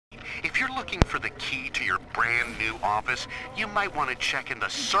looking for the key to your brand new office, you might want to check in the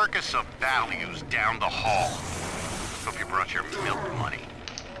Circus of Values down the hall. Hope you brought your milk money,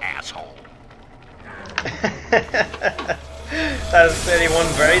 asshole. That's clearly one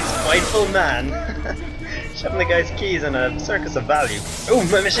very spiteful man. Shoving the guy's keys in a Circus of Value. Ooh,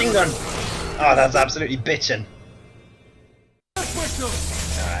 my machine gun! Oh, that's absolutely bitchin'.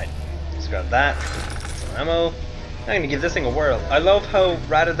 Alright, let's grab that. Some ammo. I'm gonna give this thing a whirl. I love how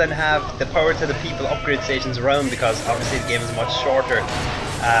rather than have the power to the people upgrade stations around, because obviously the game is much shorter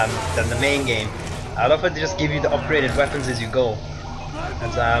than the main game, I love how they just give you the upgraded weapons as you go.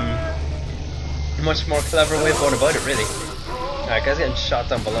 It's a much more clever way of going about it, really. Alright, guys getting shot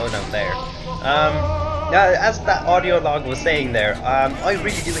down below down there. Yeah, as that audio log was saying there, I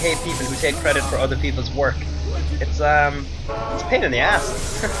really do hate people who take credit for other people's work. It's a pain in the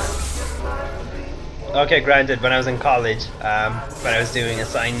ass. Okay, granted, when I was in college, when I was doing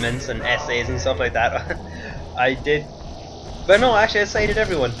assignments and essays and stuff like that, I did... But no, actually I cited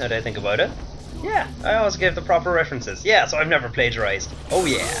everyone, now that I think about it. Yeah, I always gave the proper references. Yeah, so I've never plagiarized. Oh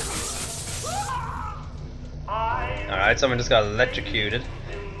yeah. Alright, someone just got electrocuted.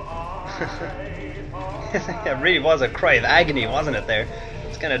 It really was a cry of agony, wasn't it there?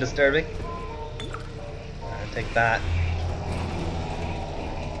 It's kind of disturbing. I'll take that.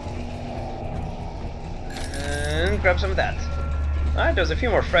 And grab some of that. Alright, there's a few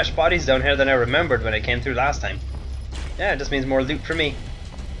more fresh bodies down here than I remembered when I came through last time. Yeah, it just means more loot for me.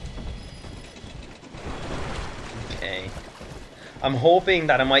 Okay. I'm hoping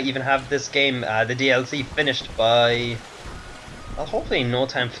that I might even have this game, the DLC, finished by... Well, hopefully no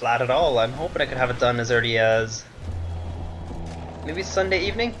time flat at all. I'm hoping I could have it done as early as... maybe Sunday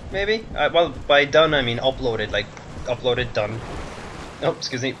evening, maybe? Well, by done I mean uploaded, like, uploaded, done. Oh,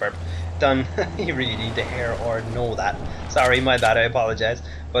 excuse me, burp. Done. You really need to hear or know that. Sorry, my bad, I apologize.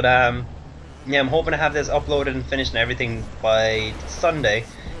 But yeah, I'm hoping to have this uploaded and finished and everything by Sunday,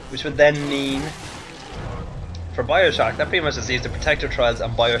 which would then mean for BioShock, that pretty much just leaves the Protective Trials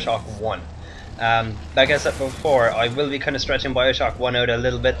and BioShock 1. Like I said before, I will be kind of stretching BioShock 1 out a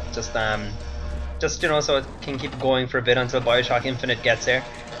little bit, just you know, so it can keep going for a bit until BioShock Infinite gets here.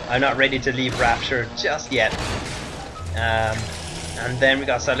 I'm not ready to leave Rapture just yet. And then we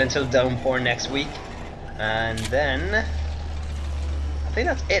got Silent Hill Downpour next week, and then I think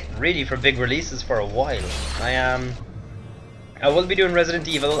that's it really for big releases for a while. I will be doing Resident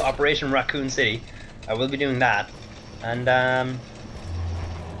Evil Operation Raccoon City. I will be doing that, and I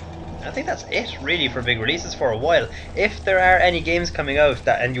think that's it really for big releases for a while. If there are any games coming out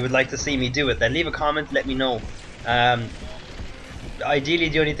that and you would like to see me do it, then leave a comment, let me know. Ideally,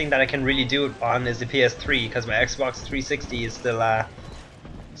 the only thing that I can really do it on is the PS3, because my Xbox 360 is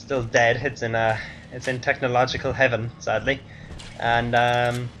still dead. It's in technological heaven, sadly, and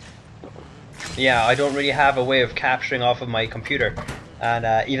yeah, I don't really have a way of capturing off of my computer, and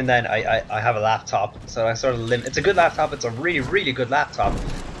even then, I have a laptop, so I sort of it's a good laptop. It's a really good laptop,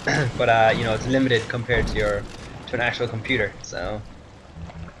 but you know, it's limited compared to an actual computer. So.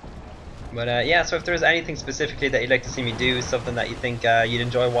 But yeah, so if there's anything specifically that you'd like to see me do, something that you think you'd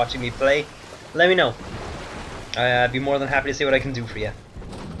enjoy watching me play, let me know. I'd be more than happy to see what I can do for you.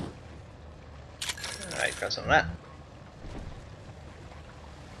 Alright, grab some of that.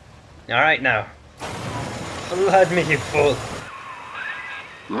 Alright now. Flood me, you fool.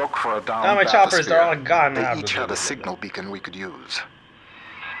 Look for a down oh, my choppers, they're all gone now. They each had a signal beacon we could use.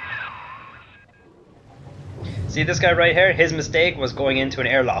 See this guy right here? His mistake was going into an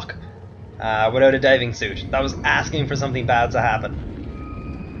airlock. Without a diving suit. That was asking for something bad to happen.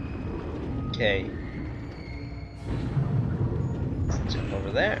 Okay. Let's jump over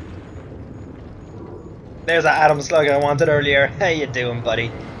there. There's that atom slug I wanted earlier. How you doing,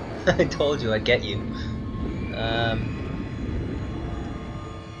 buddy? I told you I'd get you.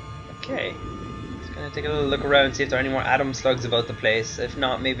 Okay. Just gonna take a little look around, see if there are any more atom slugs about the place. If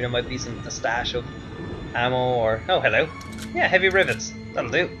not, maybe there might be a stash of ammo or... Oh, hello. Yeah, heavy rivets. That'll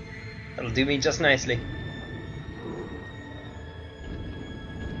do. That'll do me just nicely.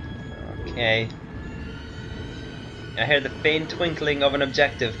 Okay. I hear the faint twinkling of an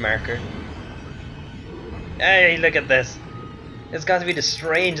objective marker. Hey, look at this. It's got to be the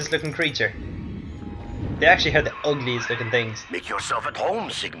strangest looking creature. They actually have the ugliest looking things. Make yourself at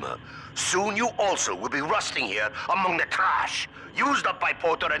home, Sigma. Soon you also will be rusting here among the trash, used up by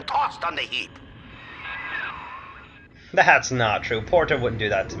Porter and tossed on the heap. That's not true. Porter wouldn't do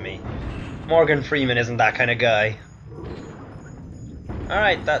that to me. Morgan Freeman isn't that kind of guy.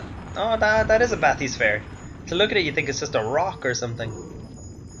 Alright, that is a Bathysphere. To look at it, you think it's just a rock or something.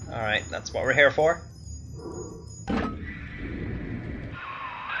 Alright, that's what we're here for.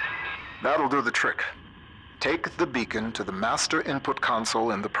 That'll do the trick. Take the beacon to the master input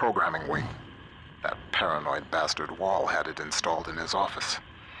console in the programming wing. That paranoid bastard Wahl had it installed in his office.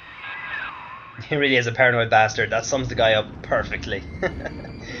 He really is a paranoid bastard. That sums the guy up perfectly.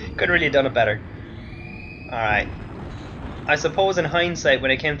 Could really have done it better. Alright. I suppose in hindsight, when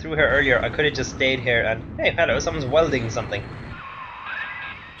I came through here earlier, I could have just stayed here and... Hey, hello, someone's welding something.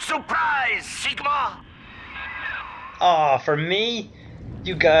 Surprise, Sigma! Aw, for me?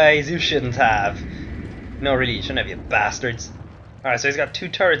 You guys, you shouldn't have. No, really, you shouldn't have, you bastards. Alright, so he's got 2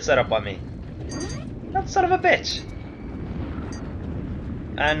 turrets set up on me. That son of a bitch.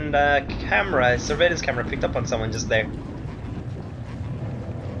 And camera, surveillance camera picked up on someone just there.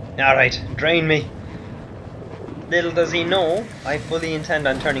 Alright, drain me. Little does he know, I fully intend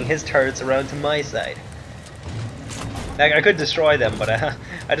on turning his turrets around to my side. Like, I could destroy them, but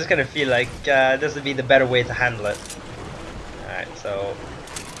I just kind of feel like this would be the better way to handle it. Alright, so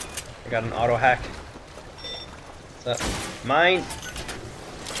I got an auto hack. So, mine.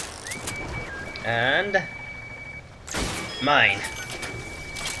 And mine.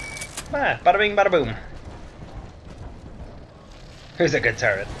 Ah, bada bing, bada boom. Who's a good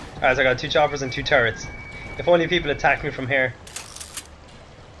turret? Alright, so I got 2 choppers and 2 turrets. If only people attack me from here.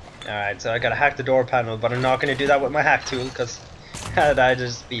 Alright, so I gotta hack the door panel, but I'm not gonna do that with my hack tool because I'd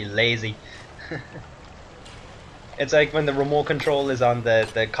just be lazy. It's like when the remote control is on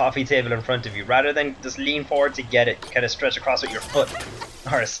the coffee table in front of you. Rather than just lean forward to get it, you kind of stretch across with your foot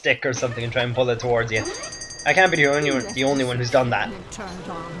or a stick or something and try and pull it towards you. I can't be the only one who's done that.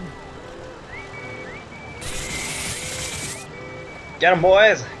 Get him,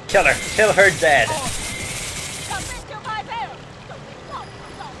 boys! Kill her! Kill her dead!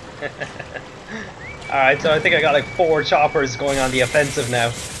 Alright, so I think I got like 4 choppers going on the offensive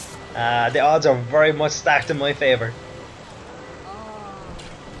now. The odds are very much stacked in my favour.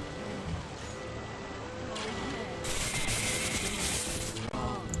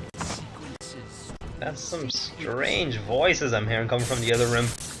 That's some strange voices I'm hearing coming from the other room.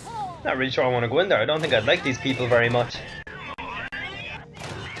 Not really sure I want to go in there. I don't think I'd like these people very much.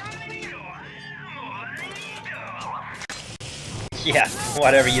 Yeah,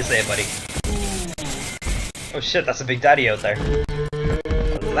 whatever you say, buddy. Oh shit, that's a Big Daddy out there.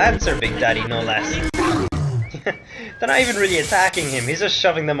 A Lancer Big Daddy, no less. They're not even really attacking him, he's just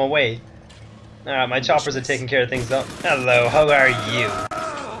shoving them away. Alright, my choppers are taking care of things though. Hello, how are you?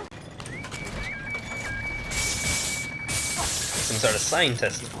 Some sort of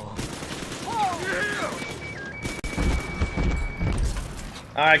scientist.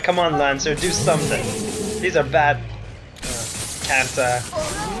 Alright, come on Lancer, do something. These are bad.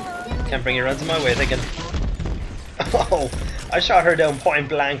 Can't bring it around to my way thinking. Oh, I shot her down point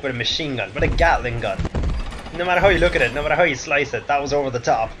blank with a machine gun, with a Gatling gun. No matter how you look at it, no matter how you slice it, that was over the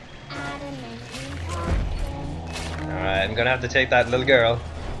top. Alright, I'm gonna have to take that little girl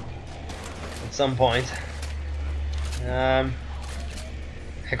at some point. I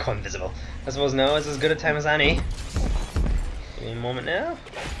go invisible. I suppose now is as good a time as any. Give me a moment now.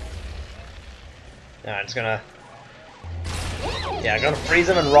 Alright, I'm just gonna... Yeah, I'm gonna freeze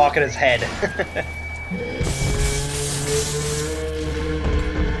him and rocket his head.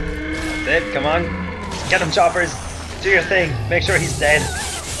 That's it, come on. Get him, choppers. Do your thing. Make sure he's dead.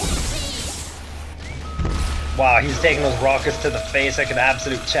 Wow, he's taking those rockets to the face like an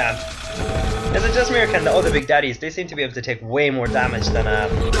absolute champ. Is it just me or can the other Big Daddies, they seem to be able to take way more damage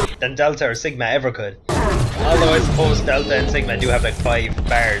than Delta or Sigma ever could. Although I suppose Delta and Sigma do have like 5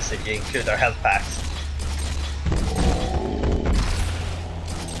 bars if you include their health packs.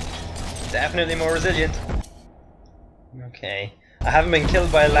 Definitely more resilient. Okay. I haven't been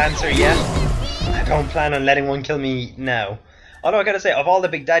killed by a Lancer yet. I don't plan on letting one kill me now. Although I gotta say, of all the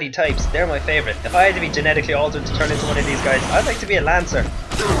Big Daddy types, they're my favourite. If I had to be genetically altered to turn into one of these guys, I'd like to be a Lancer.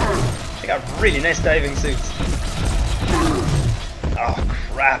 They got really nice diving suits. Oh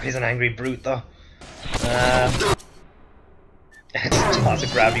crap, he's an angry brute though. Just toss a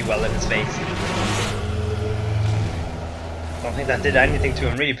gravity well in his face. Don't think that did anything to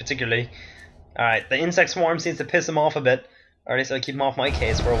him really particularly. Alright, the insect swarm seems to piss him off a bit. Or at least I'll keep him off my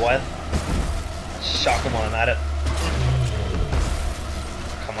case for a while. Shock him while I'm at it.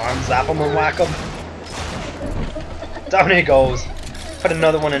 Come on, zap him and whack him. Down he goes. Put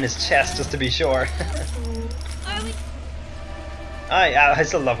another one in his chest just to be sure. I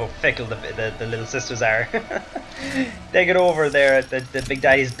still love how fickle the little sisters are. They get over there the Big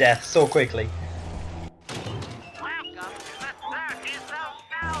Daddy's death so quickly.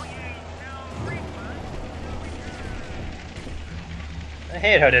 I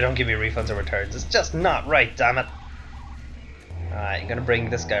hate how they don't give me refunds or returns. It's just not right, damn it. Alright, I'm gonna bring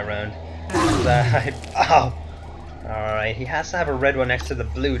this guy around. Oh! Alright, he has to have a red one next to the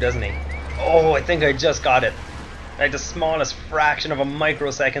blue, doesn't he? Oh, I think I just got it. Like the smallest fraction of a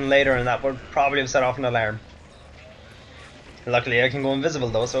microsecond later, and that would probably have set off an alarm. Luckily I can go invisible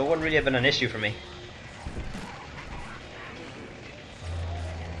though, so it wouldn't really have been an issue for me.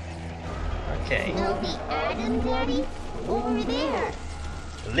 Okay. Will be Adam, Daddy? Over there.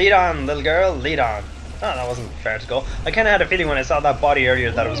 Lead on, little girl, lead on. Oh, that wasn't fair to go. I kinda had a feeling when I saw that body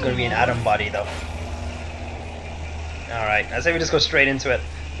earlier that it was going to be an Adam body though. Alright, I say we just go straight into it.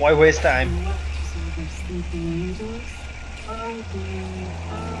 Why waste time?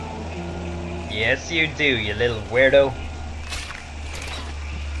 Yes you do, you little weirdo.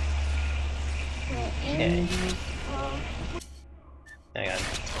 Okay. Hang on.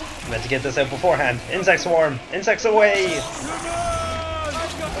 I meant to get this out beforehand. Insect swarm! Insects away!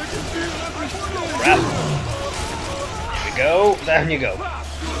 Crap. There we go. Down you go.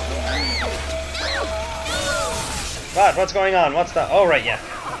 What? What's going on? What's that? Oh, right, yeah.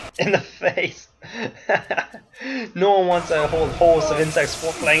 In the face. No one wants a whole host of insects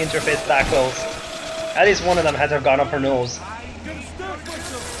flying into your face that close. At least one of them had to have gone up her nose.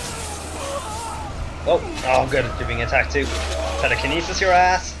 Oh, good. You're being attacked too. Telekinesis your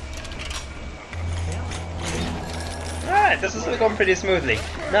ass. Alright, this is going pretty smoothly.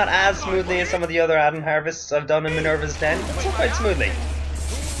 Not as smoothly as some of the other Adam harvests I've done in Minerva's Den, but still quite smoothly.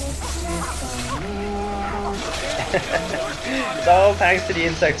 It's all thanks to the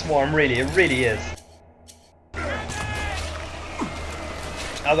insect swarm, really. It really is.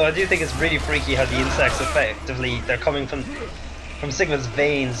 Although I do think it's really freaky how the insects effectively, they're coming from Sigma's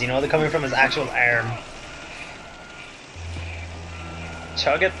veins, you know, they're coming from his actual arm.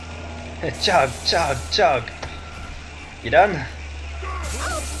 Chug it. Chug, chug, chug. You done?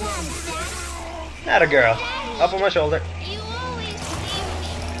 Atta girl. Up on my shoulder.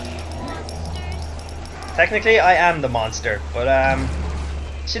 Technically, I am the monster, but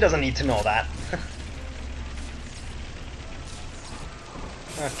she doesn't need to know that.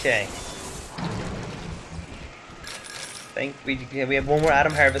 Okay. I think we have one more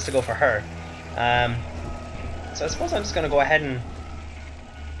Adam harvest to go for her. So I suppose I'm just gonna go ahead and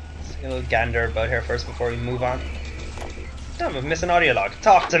take a little gander about her first before we move on. Damn, I'm missing audio log.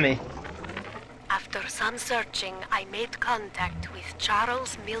 Talk to me. After some searching, I made contact with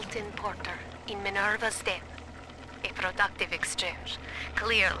Charles Milton Porter in Minerva's Den. A productive exchange.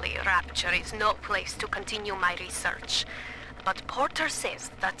 Clearly, Rapture is no place to continue my research. But Porter says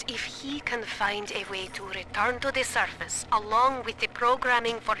that if he can find a way to return to the surface along with the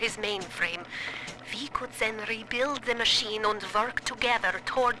programming for his mainframe, we could then rebuild the machine and work together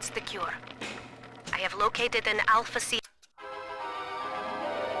towards the cure. I have located an Alpha series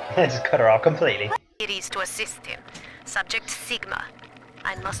I just cut her off completely. to assist him. Subject Sigma.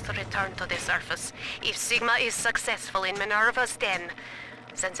 I must return to the surface. If Sigma is successful in Minerva's Den,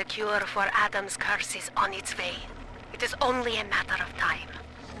 then the cure for Adam's curse is on its way. It is only a matter of time.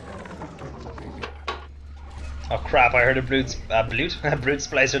 Oh crap, I heard a brute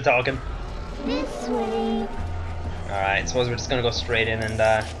splicer talking. This way. Alright, suppose we're just gonna go straight in and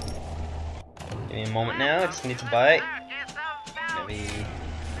give me a moment now, I just need to buy maybe.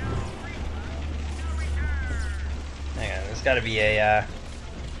 Hang on, there's gotta be a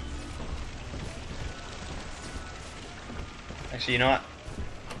actually, you know what?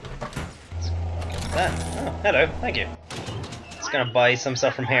 That. Oh, hello, thank you. Just gonna buy some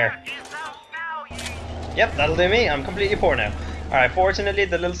stuff from here. Yep, that'll do me. I'm completely poor now. Alright, fortunately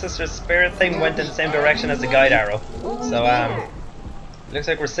the little sister's spirit thing went in the same direction as the guide arrow. So looks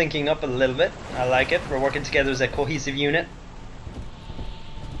like we're syncing up a little bit. I like it. We're working together as a cohesive unit.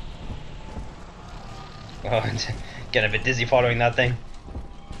 Oh, getting a bit dizzy following that thing.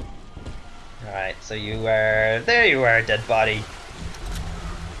 Alright, so there you are, dead body.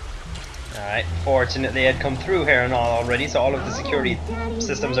 Alright, fortunately I'd come through here and all already, so all of the security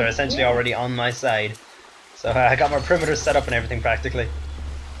systems are essentially already on my side. So I got my perimeter set up and everything practically.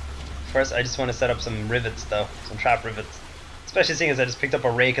 First I just want to set up some rivets though, some trap rivets. Especially seeing as I just picked up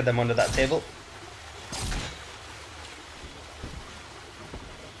a rake of them under that table.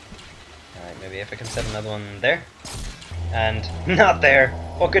 Alright, maybe if I can set another one there. And not there.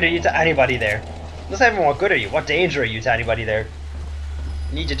 What good are you to anybody there? Let's not even what good are you, what danger are you to anybody there?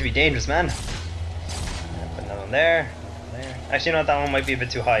 I need you to be dangerous, man. Put another one there. Actually, you know what, that one might be a bit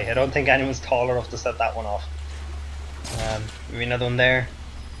too high. I don't think anyone's tall enough to set that one off. Maybe another one there.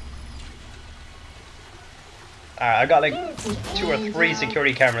 Alright, I got like 2 or 3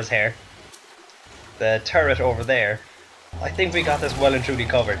 security cameras here. The turret over there. I think we got this well and truly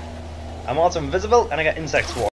covered. I'm also invisible and I got insect swarm.